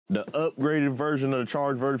the upgraded version of the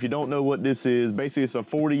Chargeverter. If you don't know what this is, basically it's a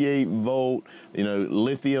 48 volt,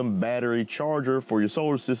 lithium battery charger for your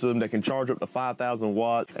solar system that can charge up to 5,000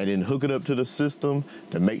 watts and then hook it up to the system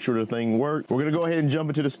to make sure the thing works. We're gonna go ahead and jump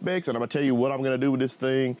into the specs, and I'm gonna tell you what I'm gonna do with this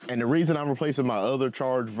thing and the reason I'm replacing my other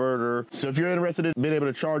Chargeverter. So if you're interested in being able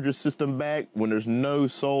to charge your system back when there's no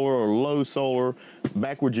solar or low solar,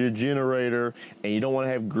 back with your generator, and you don't want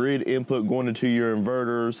to have grid input going into your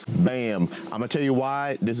inverters, bam, I'm gonna tell you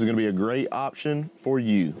why this is gonna be a great option for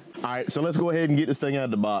you. All right, so let's go ahead and get this thing out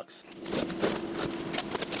of the box.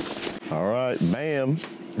 All right, bam,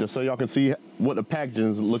 just so y'all can see what the packaging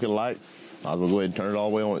is looking like. Might as well go ahead and turn it all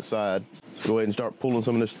the way on its side. Let's go ahead and start pulling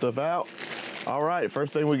some of this stuff out. All right,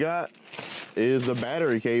 first thing we got is the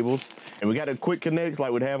battery cables. And we got a quick connects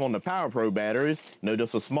like we'd have on the Power Pro batteries.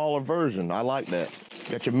 Just a smaller version. I like that.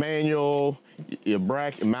 Got your manual, your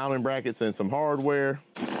bracket, mounting brackets, and some hardware.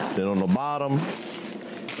 Then on the bottom,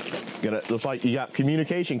 looks like you got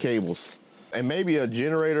communication cables and maybe a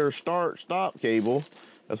generator start-stop cable.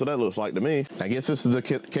 That's what that looks like to me. I guess this is the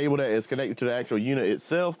cable that is connected to the actual unit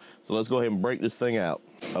itself. So let's go ahead and break this thing out.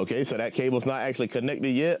 Okay, so that cable's not actually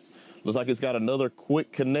connected yet. Looks like it's got another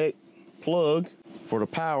quick connect plug for the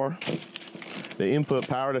power, the input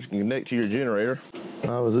power that you can connect to your generator.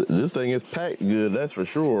 This thing is packed good, that's for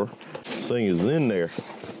sure. This thing is in there.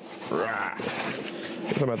 Rah.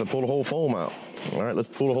 Guess I'm about to pull the whole foam out. All right, let's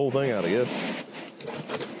pull the whole thing out, I guess.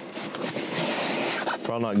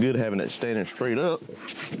 Probably not good having it standing straight up,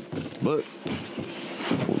 but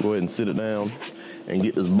we'll go ahead and sit it down and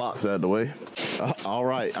get this box out of the way. All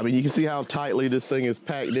right, I mean, you can see how tightly this thing is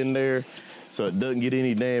packed in there so it doesn't get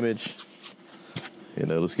any damage.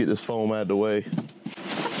 Let's get this foam out of the way.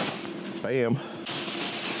 Bam.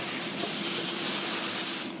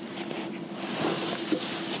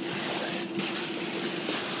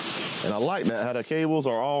 And I like that, how the cables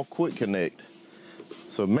are all quick connect.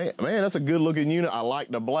 So man, that's a good looking unit. I like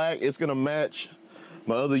the black. It's gonna match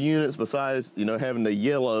my other units besides, having the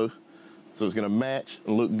yellow. So it's gonna match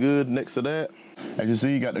and look good next to that. As you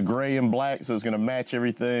see, you got the gray and black, so it's gonna match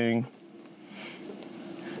everything.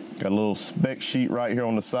 Got a little spec sheet right here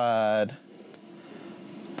on the side.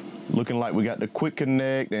 Looking like we got the quick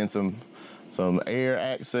connect and some air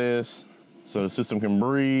access so the system can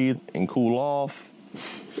breathe and cool off.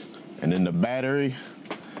 And then the battery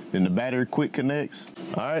quick connects.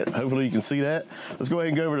 All right, hopefully you can see that. Let's go ahead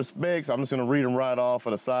and go over the specs. I'm just gonna read them right off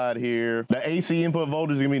on the side here. The AC input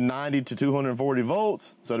voltage is gonna be 90 to 240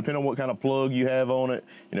 volts. So depending on what kind of plug you have on it,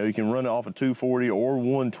 you can run it off of 240 or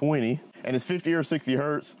 120. And it's 50 or 60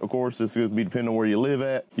 hertz. Of course, this is going to be depending on where you live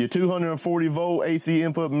at. Your 240 volt AC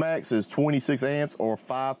input max is 26 amps or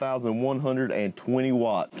 5,120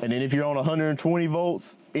 watts. And then if you're on 120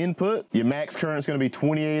 volts input, your max current is going to be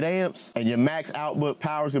 28 amps and your max output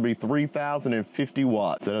power is going to be 3,050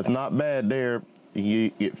 watts. So that's not bad there.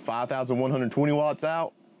 You get 5,120 watts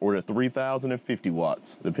out or to 3,050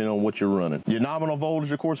 watts, depending on what you're running. Your nominal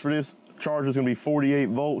voltage, of course, for this charger is going to be 48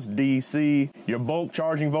 volts DC. Your bulk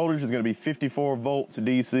charging voltage is going to be 54 volts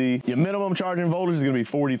DC. Your minimum charging voltage is going to be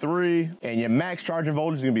 43, and your max charging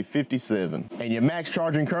voltage is going to be 57. And your max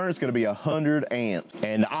charging current is going to be 100 amps.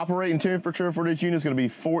 And the operating temperature for this unit is going to be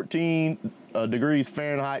 14 degrees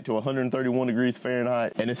Fahrenheit to 131 degrees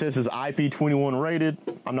Fahrenheit. And it says it's IP21 rated.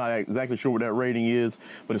 I'm not exactly sure what that rating is,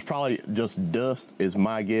 but it's probably just dust is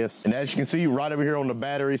my guess. And as you can see right over here on the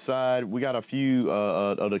battery side, we got a few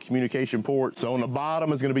of the communication ports. So on the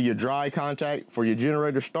bottom is going to be your dry contact for your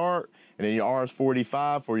generator start, and then your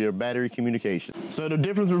RS-485 for your battery communication. So the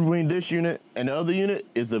difference between this unit and the other unit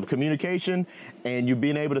is the communication, and you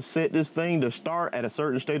being able to set this thing to start at a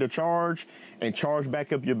certain state of charge and charge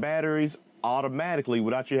back up your batteries automatically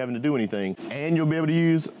without you having to do anything. And you'll be able to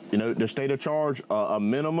use, the state of charge, a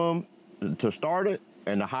minimum to start it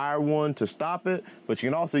and the higher one to stop it, but you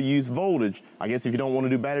can also use voltage. I guess if you don't want to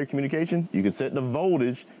do battery communication, you can set the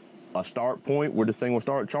voltage, a start point where this thing will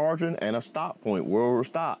start charging and a stop point where it will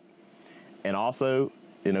stop. And also,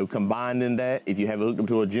 combining that, if you have it hooked up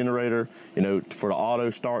to a generator, for the auto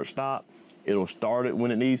start stop, it'll start it when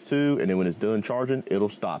it needs to, and then when it's done charging, it'll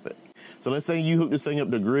stop it. So let's say you hook this thing up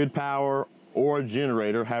to grid power or a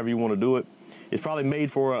generator, however you want to do it. It's probably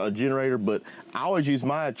made for a generator, but I always use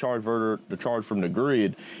my Chargeverter to charge from the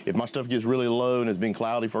grid. If my stuff gets really low and it's been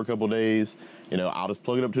cloudy for a couple of days, I'll just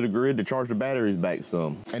plug it up to the grid to charge the batteries back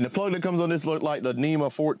some. And the plug that comes on this look like the NEMA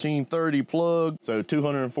 1430 plug, so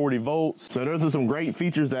 240 volts. So those are some great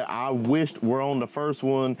features that I wished were on the first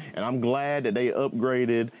one, and I'm glad that they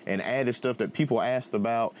upgraded and added stuff that people asked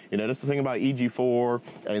about. That's the thing about EG4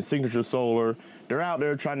 and Signature Solar. They're out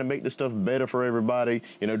there trying to make this stuff better for everybody.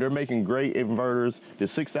 They're making great inverters inverters, the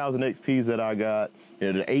 6000 XPs that I got,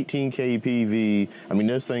 you know, the 18K PV. I mean,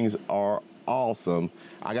 those things are awesome.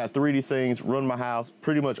 I got 3 of these things, run my house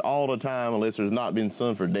pretty much all the time unless there's not been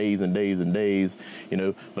sun for days and days and days, you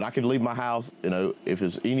know, but I could leave my house, you know, if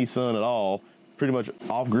there's any sun at all, pretty much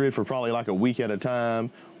off grid for probably like a week at a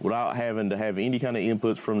time without having to have any kind of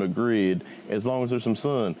inputs from the grid, as long as there's some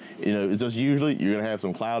sun. You know, it's just usually you're gonna have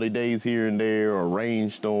some cloudy days here and there or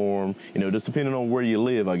rainstorm, you know, just depending on where you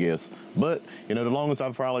live, I guess. But, you know, the longest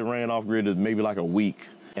I've probably ran off grid is maybe like a week.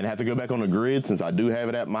 And I have to go back on the grid. Since I do have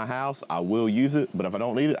it at my house, I will use it. But if I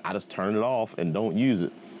don't need it, I just turn it off and don't use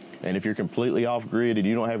it. And if you're completely off grid and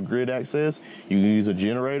you don't have grid access, you can use a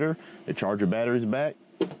generator to charge your batteries back.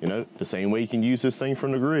 You know, the same way you can use this thing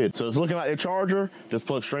from the grid. So it's looking like the charger just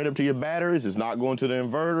plugs straight up to your batteries. It's not going to the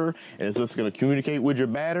inverter, and it's just going to communicate with your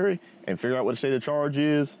battery and figure out what the state of charge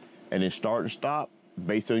is, and then start and stop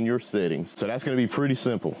based on your settings. So that's going to be pretty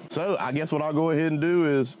simple. So I guess what I'll go ahead and do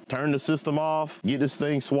is turn the system off, get this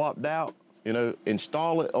thing swapped out, you know,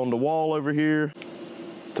 install it on the wall over here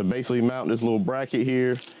to basically mount this little bracket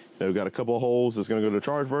here. We've got a couple of holes that's going to go to the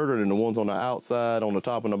chargeverter, and the ones on the outside, on the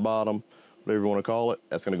top and the bottom, whatever you want to call it,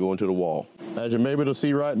 that's going to go into the wall. As you may be able to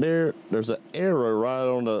see right there, there's an arrow right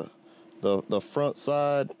on the front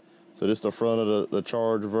side. So this is the front of the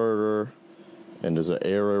chargeverter, and there's an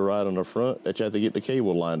arrow right on the front that you have to get the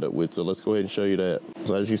cable lined up with. So let's go ahead and show you that.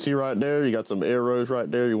 So as you see right there, you got some arrows right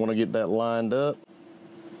there. You want to get that lined up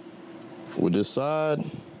with this side.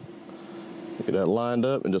 Get that lined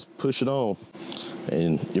up and just push it on.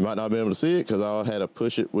 And you might not be able to see it because I had to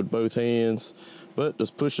push it with both hands. But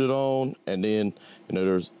just push it on, and then, you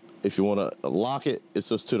know, if you want to lock it, it's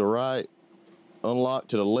just to the right, unlock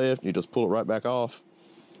to the left, you just pull it right back off.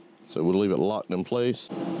 So we'll leave it locked in place.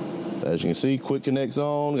 As you can see, quick connects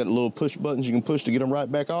on, got little push buttons you can push to get them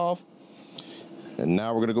right back off. And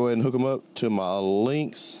now we're going to go ahead and hook them up to my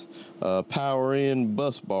Lynx power in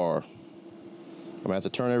bus bar. I'm going to have to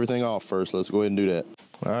turn everything off first. Let's go ahead and do that.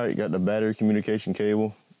 All right, got the battery communication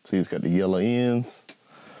cable. See, it's got the yellow ends.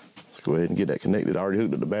 Let's go ahead and get that connected. I already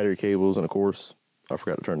hooked up the battery cables, and of course, I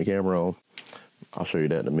forgot to turn the camera on. I'll show you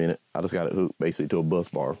that in a minute. I just got it hooked basically to a bus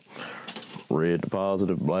bar. Red to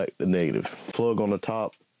positive, black to negative. Plug on the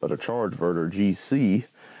top of the chargeverter GC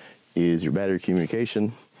is your battery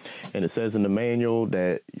communication. And it says in the manual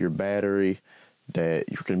that your battery that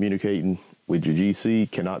you're communicating with your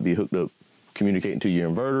GC cannot be hooked up communicating to your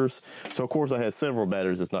inverters. So of course I had several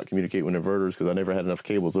batteries that's not communicating with inverters because I never had enough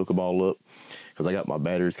cables to hook them all up, because I got my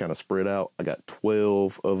batteries kind of spread out. I got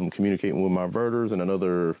 12 of them communicating with my inverters and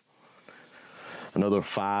another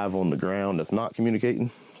 5 on the ground that's not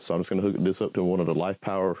communicating. So I'm just going to hook this up to one of the Life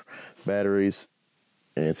Power batteries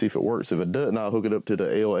and see if it works. If it doesn't, I'll hook it up to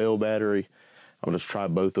the LL battery. I'll just try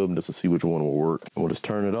both of them just to see which one will work. We'll just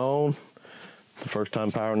turn it on. The first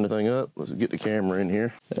time powering the thing up. Let's get the camera in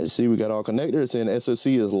here. As you see, we got all connectors, and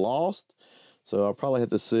SOC is lost. So I'll probably have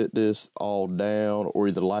to set this all down, or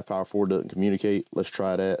either the Life Power 4 doesn't communicate. Let's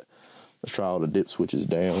try that. Let's try all the dip switches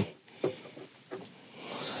down.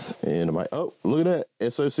 And I might, oh, look at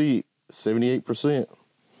that. SOC, 78%.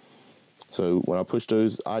 So when I push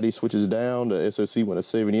those ID switches down, the SOC went to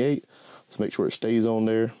 78. Let's make sure it stays on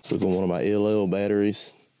there. Let's look on one of my LL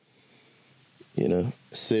batteries. You know,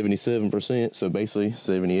 77%, so basically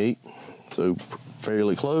 78. So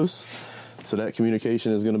fairly close. So that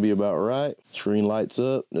communication is going to be about right. Screen lights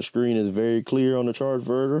up. The screen is very clear on the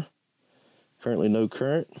chargeverter. Currently no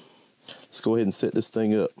current. Let's go ahead and set this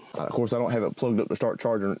thing up. Of course, I don't have it plugged up to start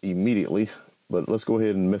charging immediately, but let's go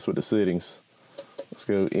ahead and mess with the settings. Let's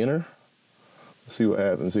go enter. Let's see what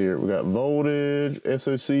happens here. We got voltage,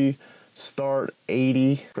 SOC, start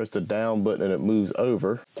 80. Press the down button and it moves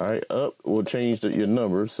over. All right, up, we'll change your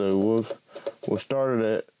numbers. So we'll start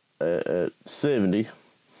it at 70.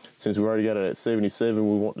 Since we already got it at 77,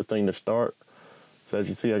 we want the thing to start. So as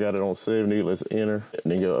you see, I got it on 70. Let's enter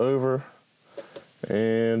and then go over.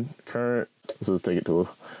 And current, let's just take it to a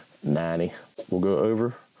 90. We'll go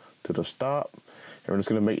over to the stop. And we're just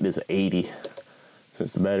gonna make this 80.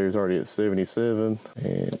 Since the battery is already at 77,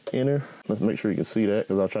 and enter. Let's make sure you can see that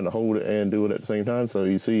because I was trying to hold it and do it at the same time. So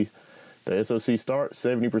you see the SOC start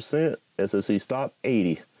 70%, SOC stop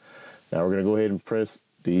 80. Now we're gonna go ahead and press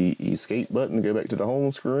the escape button to go back to the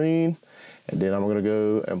home screen. And then I'm gonna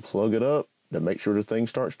go and plug it up to make sure the thing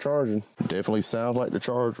starts charging. Definitely sounds like the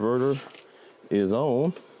chargeverter is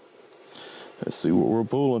on. Let's see what we're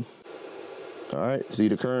pulling. All right, see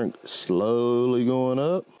the current slowly going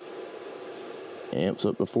up. Amps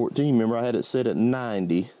up to 14. Remember, I had it set at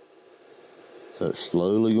 90. So it's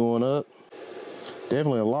slowly going up.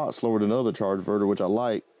 Definitely a lot slower than other Chargeverter, which I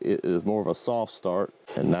like. It is more of a soft start.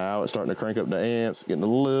 And now it's starting to crank up the amps, getting a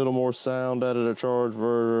little more sound out of the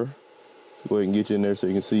Chargeverter. Let's go ahead and get you in there so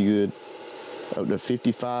you can see good. Up to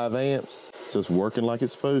 55 amps. It's just working like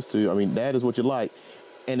it's supposed to. I mean, that is what you like.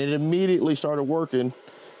 And it immediately started working,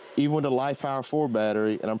 even with the Power4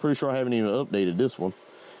 battery. And I'm pretty sure I haven't even updated this one.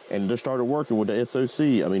 And it just started working with the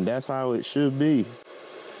SOC. I mean, that's how it should be.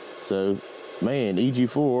 So, man,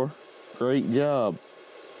 EG4, great job.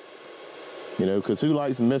 You know, because who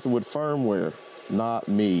likes messing with firmware? Not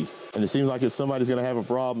me. And it seems like if somebody's going to have a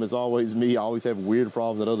problem, it's always me. I always have weird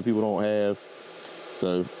problems that other people don't have.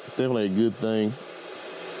 So it's definitely a good thing.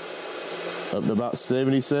 Up to about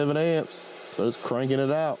 77 amps. So it's cranking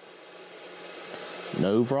it out.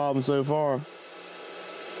 No problem so far.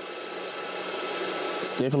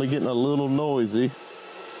 It's definitely getting a little noisy,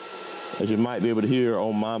 as you might be able to hear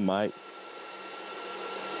on my mic.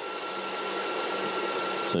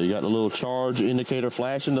 So you got the little charge indicator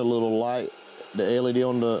flashing, the little light, the LED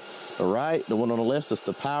on the right, the one on the left is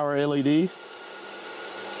the power LED.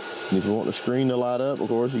 And if you want the screen to light up, of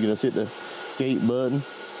course, you can just hit the escape button,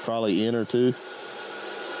 probably enter too.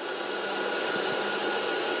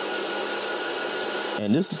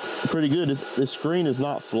 And this is pretty good. This screen is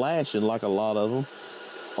not flashing like a lot of them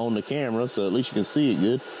on the camera, so at least you can see it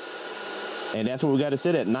good. And that's what we got it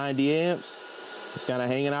set at, 90 amps. It's kind of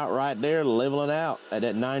hanging out right there, leveling out at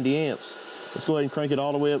that 90 amps. Let's go ahead and crank it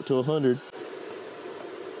all the way up to 100.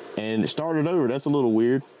 And it started over. That's a little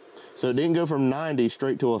weird. So it didn't go from 90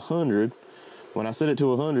 straight to 100. When I set it to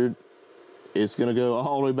 100, it's going to go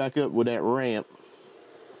all the way back up with that ramp,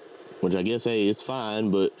 which I guess, hey, it's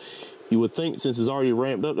fine, but you would think since it's already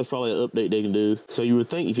ramped up, that's probably an update they can do. So you would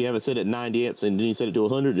think if you have it set at 90 amps and then you set it to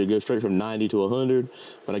 100, it'd go straight from 90 to 100.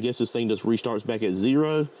 But I guess this thing just restarts back at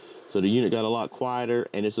 0. So the unit got a lot quieter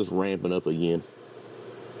and it's just ramping up again.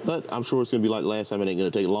 But I'm sure it's gonna be like last time. It ain't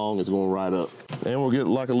gonna take long. It's going right up. And we'll get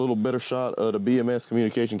like a little better shot of the BMS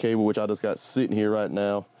communication cable, which I just got sitting here right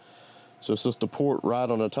now. So it's just a port right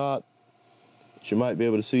on the top. But you might be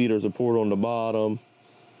able to see there's a port on the bottom.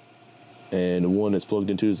 And the one that's plugged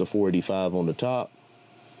into is a 485 on the top.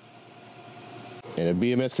 And a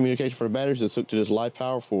BMS communication for the batteries is hooked to this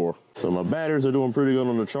Power4. So my batteries are doing pretty good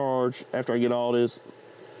on the charge. After I get all this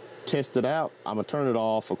tested out, I'm gonna turn it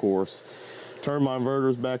off, of course. Turn my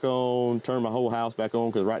inverters back on, turn my whole house back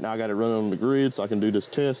on, because right now I got it running on the grid so I can do this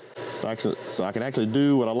test. So I can actually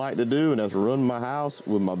do what I like to do, and that's run my house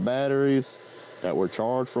with my batteries that were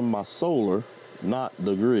charged from my solar, not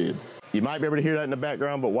the grid. You might be able to hear that in the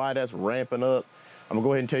background, but why that's ramping up, I'm gonna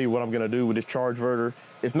go ahead and tell you what I'm gonna do with this Chargeverter.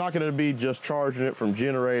 It's not gonna be just charging it from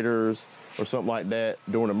generators or something like that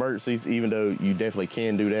during emergencies, even though you definitely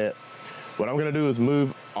can do that. What I'm gonna do is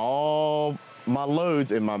move all my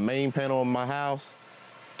loads in my main panel in my house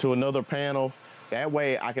to another panel. That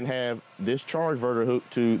way I can have this Chargeverter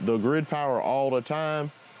hooked to the grid power all the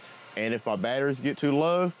time. And if my batteries get too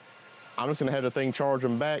low, I'm just gonna have the thing charge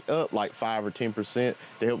them back up like 5 or 10%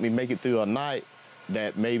 to help me make it through a night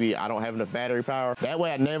that maybe I don't have enough battery power. That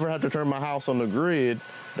way I never have to turn my house on the grid.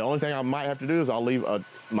 The only thing I might have to do is I'll leave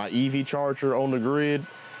my EV charger on the grid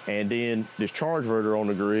and then this Chargeverter on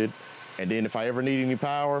the grid. And then if I ever need any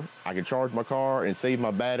power, I can charge my car and save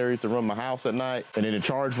my batteries to run my house at night. And then the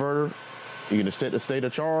Chargeverter, you can just set the state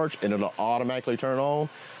of charge and it'll automatically turn on.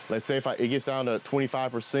 Let's say if it gets down to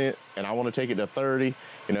 25% and I want to take it to 30,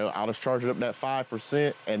 you know, I'll just charge it up that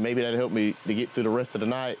 5% and maybe that'll help me to get through the rest of the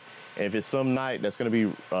night. And if it's some night that's going to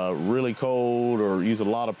be really cold or use a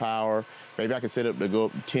lot of power, maybe I can set it up to go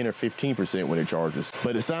up 10 or 15% when it charges.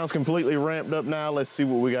 But it sounds completely ramped up now. Let's see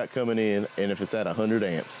what we got coming in and if it's at 100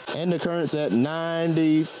 amps. And the current's at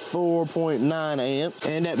 94.9 amps.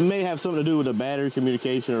 And that may have something to do with the battery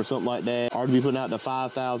communication or something like that. Or to be putting out to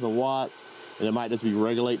 5,000 watts. And it might just be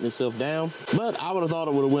regulating itself down. But I would have thought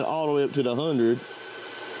it would have went all the way up to the 100.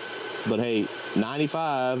 But hey,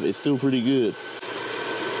 95 is still pretty good.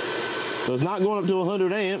 So it's not going up to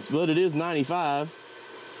 100 amps, but it is 95.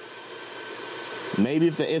 Maybe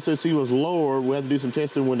if the SOC was lower, we'll have to do some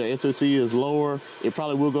testing when the SOC is lower. It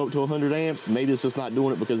probably will go up to 100 amps. Maybe it's just not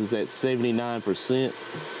doing it because it's at 79%.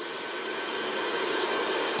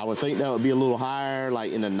 I would think that would be a little higher,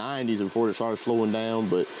 like in the 90s before it starts slowing down,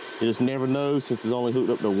 but you just never know since it's only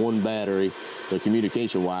hooked up to one battery, the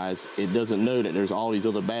communication-wise. It doesn't know that there's all these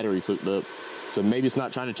other batteries hooked up. So maybe it's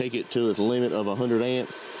not trying to take it to its limit of 100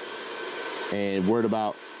 amps and worried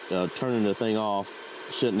about turning the thing off,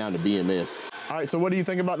 shutting down the BMS. All right, so what do you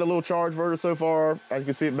think about the little Chargeverter so far? As you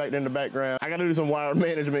can see it back there in the background. I gotta do some wire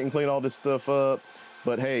management and clean all this stuff up.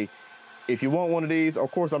 But hey, if you want one of these,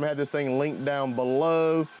 of course, I'm gonna have this thing linked down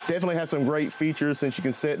below. Definitely has some great features since you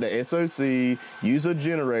can set the SOC, use a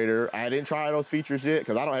generator. I didn't try those features yet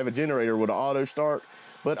because I don't have a generator with an auto start,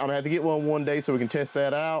 but I'm gonna have to get one day so we can test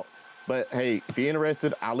that out. But hey, if you're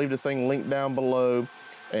interested, I'll leave this thing linked down below.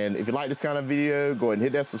 And if you like this kind of video, go ahead and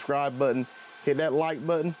hit that subscribe button, hit that like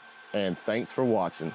button, and thanks for watching.